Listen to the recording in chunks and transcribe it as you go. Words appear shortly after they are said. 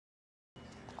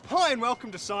Hi and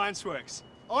welcome to ScienceWorks.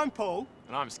 I'm Paul.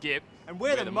 And I'm Skip. And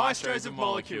we're the Maestros of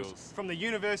Molecules from the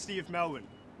University of Melbourne.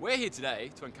 We're here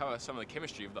today to uncover some of the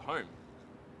chemistry of the home.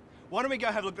 Why don't we go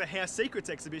have a look at the House Secrets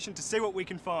exhibition to see what we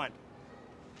can find.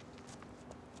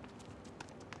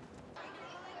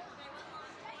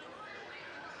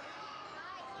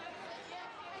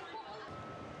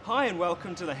 Hi and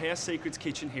welcome to the House Secrets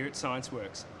kitchen here at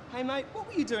ScienceWorks. Hey mate, what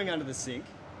were you doing under the sink?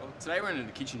 Well, today we're in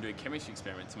the kitchen doing a chemistry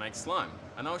experiment to make slime.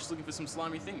 And I was just looking for some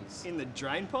slimy things. In the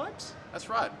drain pipes? That's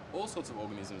right. All sorts of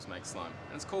organisms make slime.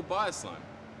 And it's called bioslime.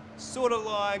 Sort of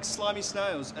like slimy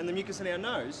snails and the mucus in our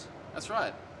nose? That's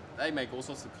right. They make all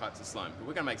sorts of types of slime. But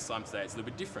we're going to make slime today. It's a little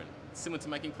bit different. It's similar to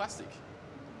making plastic.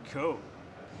 Cool.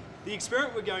 The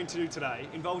experiment we're going to do today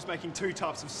involves making two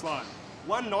types of slime.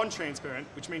 One non-transparent,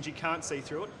 which means you can't see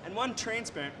through it, and one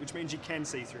transparent, which means you can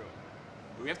see through it.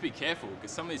 But we have to be careful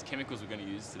because some of these chemicals we're going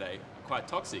to use today are quite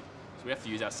toxic. So we have to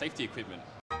use our safety equipment.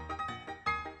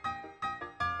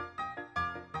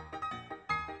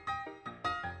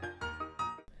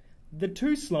 The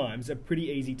two slimes are pretty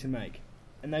easy to make,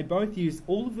 and they both use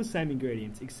all of the same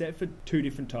ingredients except for two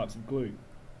different types of glue.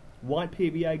 White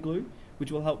PVA glue,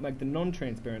 which will help make the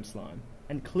non-transparent slime,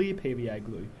 and clear PVA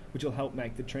glue, which will help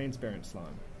make the transparent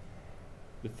slime.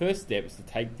 The first step is to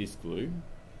take this glue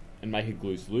and make a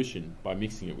glue solution by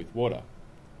mixing it with water.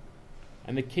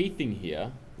 And the key thing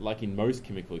here, like in most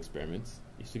chemical experiments,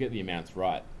 is to get the amounts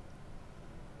right.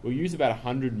 We'll use about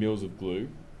 100 ml of glue,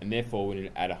 and therefore we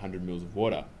need to add 100 ml of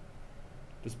water.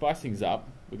 To spice things up,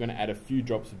 we're going to add a few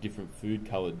drops of different food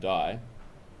coloured dye,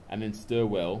 and then stir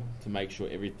well to make sure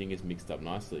everything is mixed up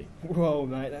nicely. Whoa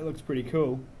mate, that looks pretty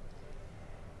cool.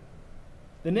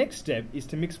 The next step is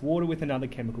to mix water with another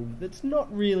chemical that's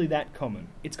not really that common.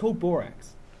 It's called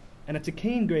borax, and it's a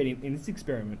key ingredient in this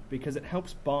experiment because it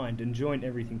helps bind and join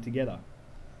everything together.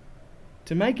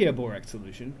 To make our borax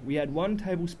solution, we add 1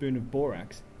 tablespoon of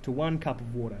borax to 1 cup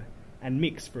of water and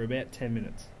mix for about 10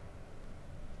 minutes.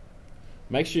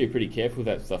 Make sure you're pretty careful with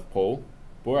that stuff, Paul.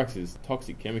 Borax is a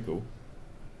toxic chemical.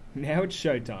 Now it's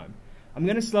showtime. I'm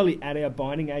going to slowly add our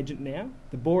binding agent now,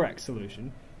 the borax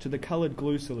solution, to the coloured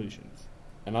glue solutions.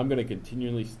 And I'm going to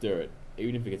continually stir it,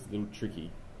 even if it gets a little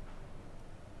tricky.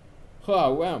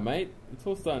 Oh wow mate, it's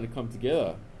all starting to come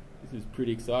together. This is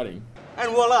pretty exciting.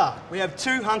 And voila, we have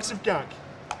 2 hunks of gunk.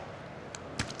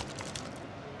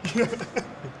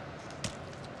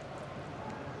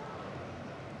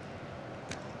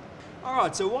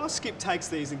 Alright, so while Skip takes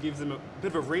these and gives them a bit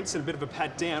of a rinse and a bit of a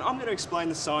pat down, I'm going to explain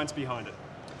the science behind it.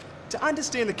 To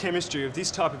understand the chemistry of this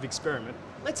type of experiment,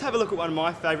 let's have a look at one of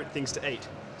my favourite things to eat,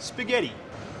 spaghetti.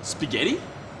 Spaghetti?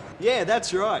 Yeah,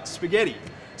 that's right, spaghetti.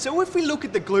 So if we look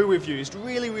at the glue we've used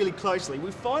really closely,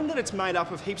 we find that it's made up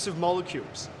of heaps of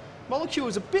molecules.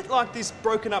 Molecules a bit like this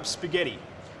broken up spaghetti.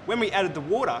 When we added the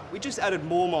water, we just added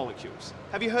more molecules.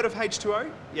 Have you heard of H2O?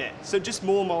 Yeah, so just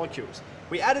more molecules.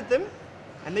 We added them,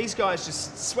 and these guys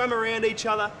just swam around each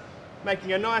other,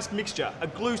 making a nice mixture, a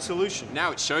glue solution.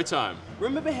 Now it's showtime.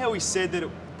 Remember how we said that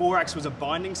borax was a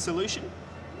binding solution?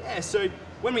 Yeah, so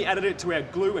when we added it to our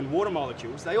glue and water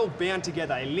molecules, they all bound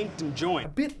together, they linked and joined. A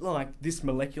bit like this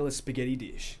molecular spaghetti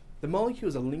dish. The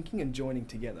molecules are linking and joining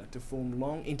together to form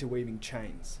long interweaving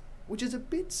chains, which is a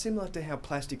bit similar to how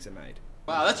plastics are made.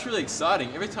 Wow, that's really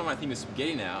exciting. Every time I think of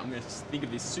spaghetti now, I'm going to think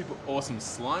of this super awesome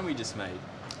slime we just made.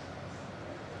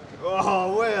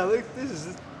 Oh wow, look, this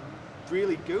is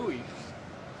really gooey.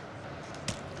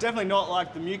 Definitely not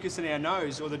like the mucus in our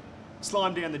nose or the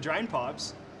slime down the drain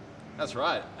pipes. That's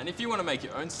right. And if you want to make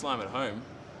your own slime at home,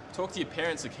 talk to your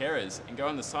parents or carers and go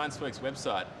on the ScienceWorks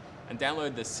website and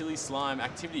download the Silly Slime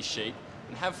activity sheet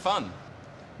and have fun.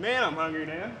 Man, I'm hungry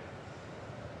now.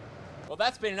 Well,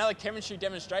 that's been another chemistry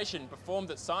demonstration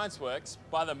performed at ScienceWorks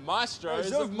by the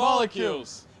Maestros of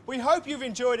Molecules. We hope you've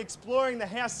enjoyed exploring the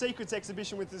House Secrets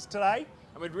exhibition with us today.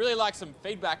 And we'd really like some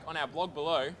feedback on our blog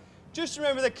below. Just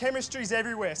remember that chemistry's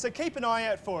everywhere, so keep an eye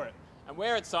out for it. And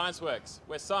we're at ScienceWorks,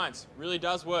 where science really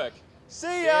does work.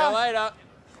 See ya later.